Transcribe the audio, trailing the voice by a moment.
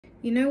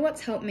You know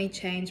what's helped me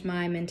change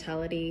my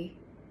mentality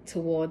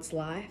towards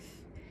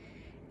life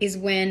is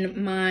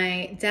when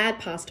my dad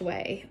passed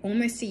away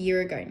almost a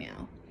year ago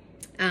now.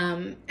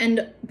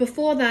 And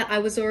before that, I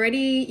was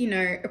already,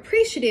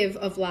 appreciative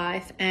of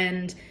life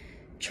and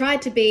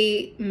tried to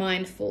be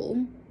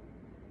mindful,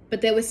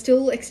 but there were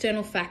still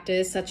external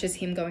factors such as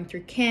him going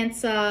through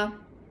cancer,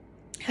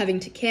 having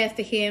to care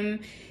for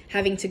him,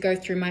 having to go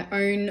through my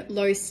own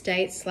low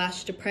state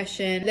 /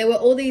 depression. There were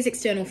all these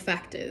external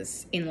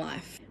factors in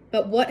life.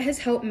 But what has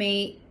helped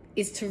me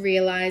is to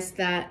realize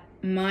that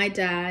my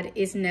dad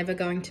is never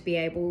going to be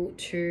able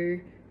to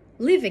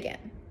live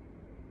again.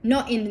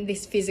 Not in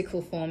this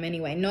physical form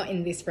anyway, not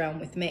in this realm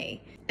with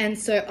me. And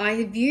so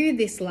I view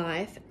this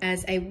life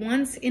as a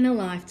once in a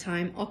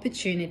lifetime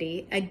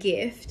opportunity, a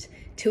gift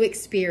to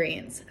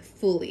experience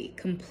fully,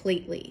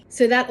 completely.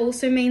 So that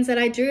also means that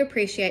I do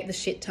appreciate the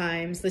shit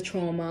times, the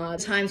trauma,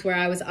 the times where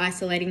I was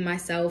isolating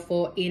myself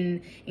or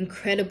in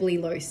incredibly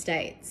low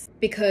states,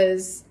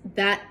 because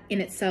that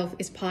in itself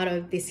is part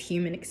of this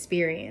human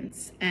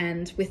experience.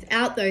 And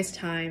without those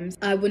times,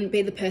 I wouldn't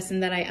be the person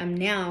that I am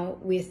now,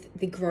 with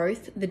the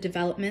growth, the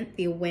development,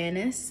 the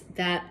awareness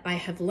that I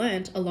have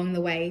learned along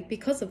the way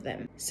because of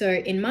them. So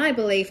in my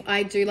belief,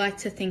 I do like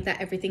to think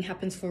that everything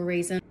happens for a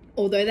reason.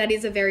 Although that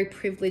is a very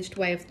privileged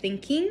way of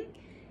thinking,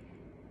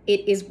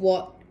 it is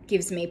what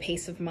gives me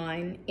peace of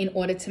mind in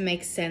order to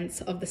make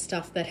sense of the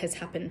stuff that has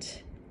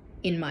happened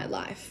in my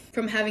life.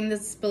 From having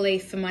this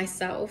belief for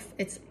myself,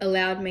 it's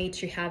allowed me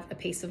to have a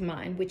peace of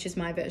mind, which is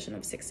my version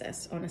of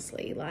success,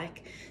 honestly.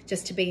 Like,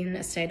 just to be in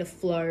a state of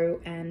flow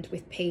and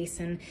with peace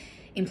and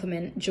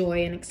implement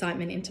joy and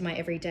excitement into my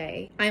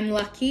everyday. I'm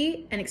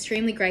lucky and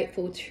extremely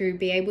grateful to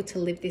be able to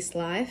live this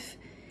life.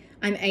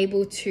 I'm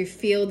able to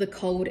feel the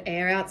cold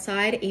air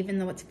outside, even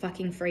though it's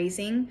fucking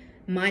freezing.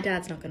 My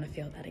dad's not going to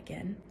feel that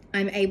again.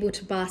 I'm able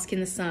to bask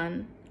in the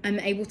sun. I'm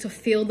able to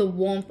feel the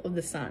warmth of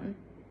the sun.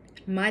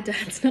 My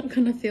dad's not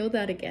going to feel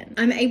that again.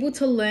 I'm able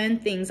to learn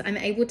things. I'm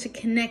able to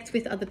connect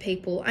with other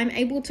people. I'm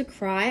able to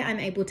cry. I'm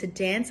able to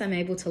dance. I'm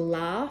able to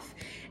laugh.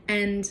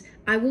 And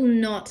I will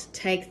not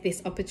take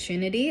this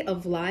opportunity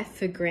of life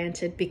for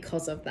granted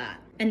because of that.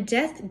 And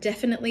death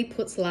definitely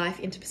puts life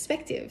into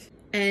perspective.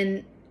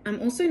 And I'm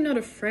also not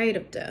afraid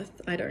of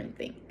death, I don't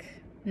think.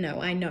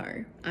 No, I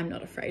know I'm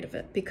not afraid of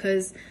it,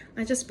 because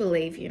I just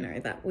believe,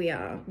 that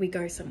we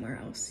go somewhere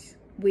else.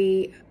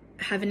 We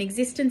have an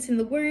existence in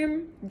the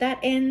womb, that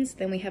ends,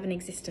 then we have an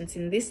existence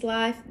in this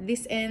life,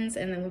 this ends,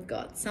 and then we've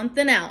got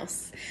something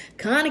else.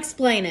 Can't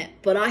explain it,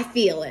 but I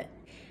feel it.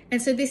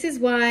 And so this is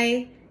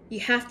why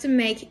you have to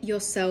make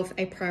yourself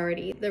a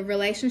priority. The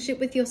relationship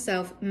with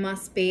yourself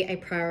must be a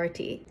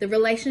priority. The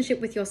relationship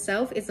with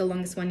yourself is the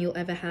longest one you'll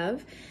ever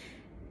have.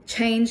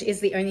 Change is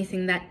the only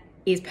thing that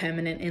is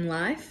permanent in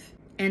life.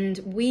 And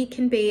we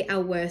can be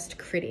our worst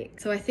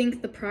critic. So I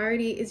think the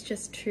priority is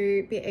just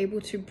to be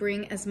able to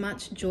bring as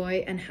much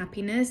joy and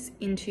happiness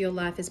into your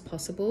life as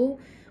possible.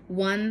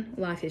 1,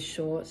 life is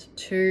short.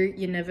 2,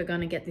 you're never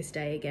gonna get this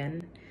day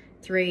again.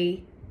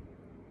 3,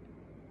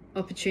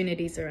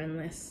 opportunities are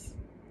endless.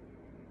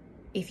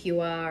 If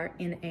you are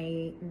in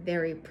a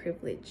very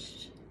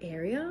privileged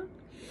area.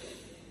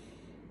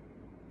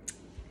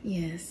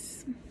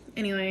 Yes.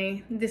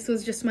 Anyway, this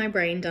was just my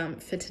brain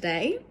dump for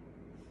today.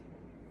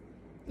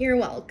 You're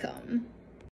welcome.